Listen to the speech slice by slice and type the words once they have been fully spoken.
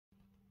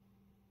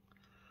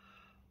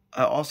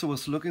I also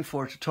was looking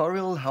for a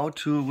tutorial how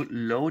to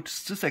load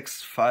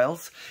sysex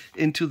files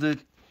into the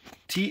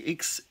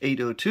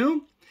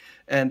tx802,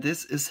 and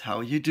this is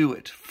how you do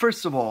it.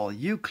 First of all,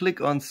 you click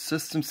on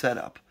System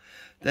Setup.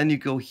 Then you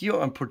go here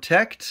on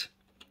Protect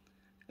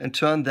and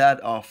turn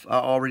that off. I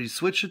already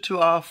switched it to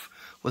off.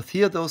 With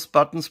here those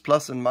buttons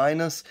plus and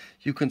minus,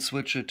 you can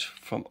switch it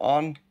from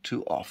on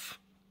to off.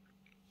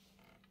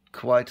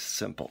 Quite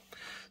simple.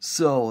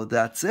 So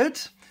that's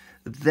it.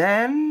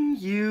 Then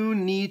you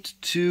need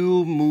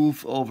to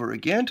move over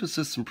again to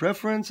System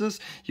Preferences.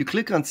 You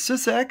click on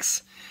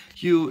sysex,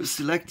 you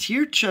select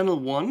here Channel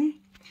 1,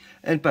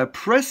 and by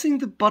pressing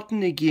the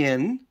button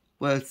again,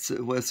 where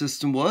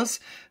System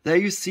was, there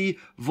you see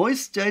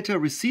Voice Data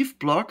Receive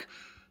Block.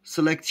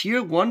 Select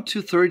here 1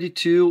 to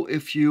 32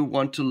 if you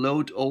want to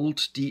load old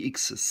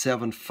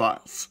DX7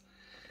 files.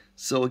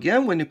 So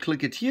again, when you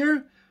click it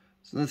here,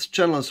 so this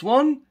channel is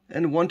 1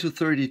 and 1 to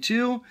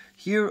 32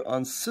 here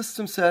on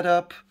System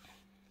Setup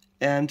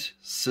and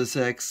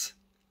sysex,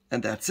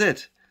 and that's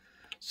it.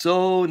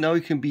 So now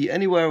you can be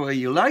anywhere where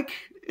you like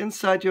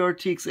inside your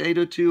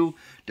TX802.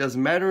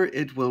 Doesn't matter,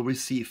 it will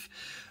receive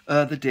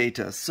the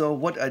data. So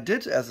what I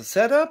did as a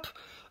setup,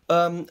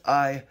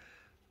 I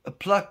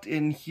plugged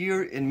in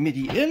here in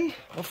MIDI in,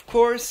 of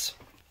course.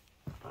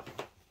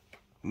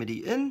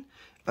 MIDI in.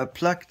 I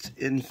plugged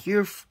in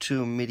here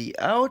to MIDI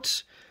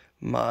out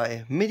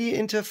my MIDI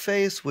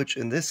interface, which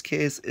in this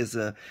case is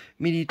a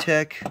MIDI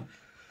tech,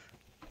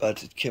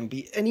 but it can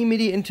be any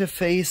MIDI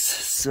interface.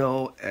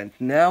 So, and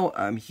now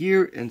I'm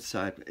here in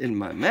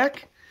my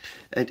Mac,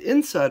 and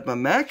inside my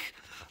Mac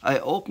I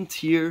opened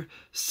here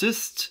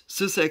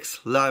sysex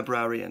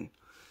librarian.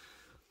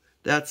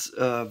 That's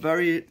a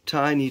very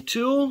tiny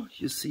tool.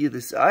 You see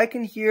this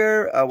icon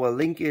here. I will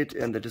link it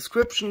in the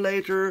description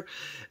later,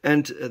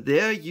 and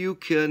there you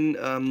can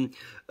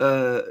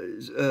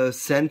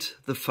send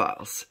the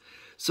files.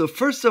 So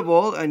first of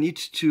all, I need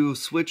to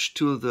switch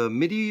to the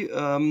MIDI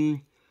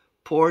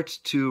port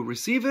to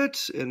receive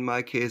it. In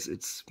my case,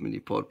 it's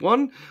MIDI port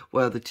 1,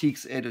 where the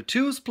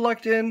TX802 is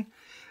plugged in.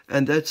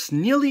 And that's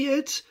nearly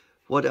it.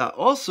 What I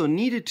also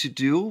needed to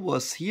do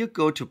was here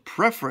go to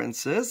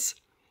Preferences.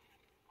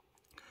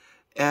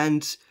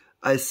 And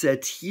I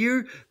set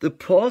here the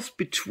pause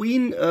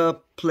between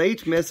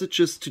played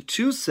messages to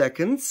 2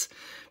 seconds,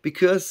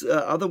 because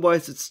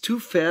otherwise it's too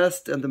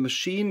fast and the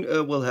machine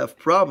will have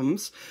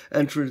problems.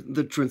 And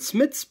the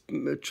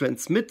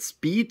transmit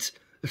speed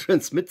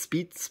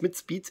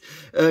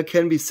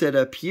can be set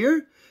up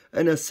here,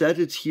 and I set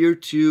it here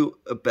to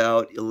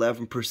about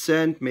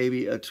 11%.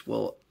 Maybe it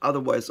will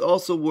otherwise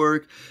also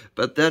work,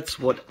 but that's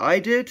what I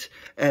did,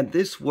 and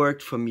this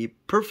worked for me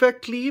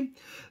perfectly.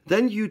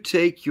 Then you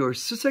take your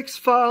sysex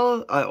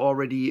file. I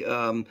already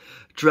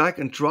drag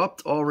and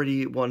dropped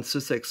already one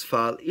sysex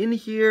file in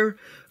here.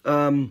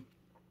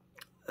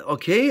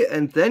 Okay,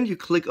 and then you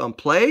click on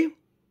play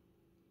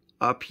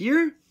up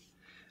here,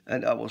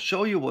 and I will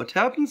show you what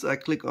happens. I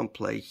click on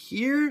play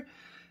here,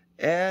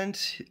 and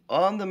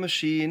on the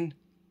machine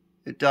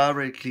it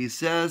directly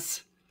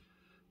says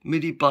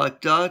MIDI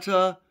bulk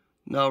data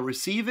now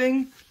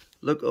receiving.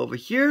 Look over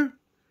here,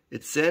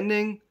 it's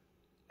sending.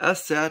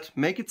 As said,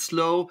 make it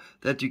slow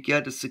that you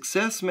get a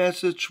success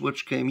message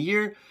which came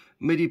here,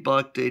 MIDI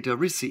bulk data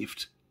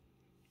received.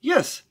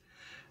 Yes,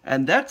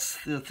 and that's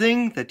the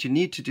thing that you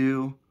need to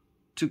do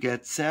to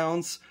get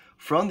sounds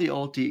from the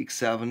old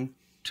DX7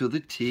 to the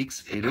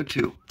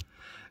TX802.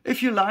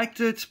 If you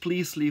liked it,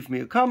 please leave me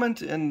a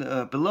comment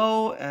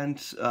below,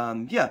 and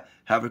yeah,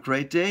 have a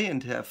great day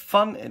and have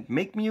fun and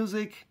make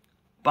music.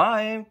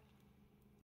 Bye!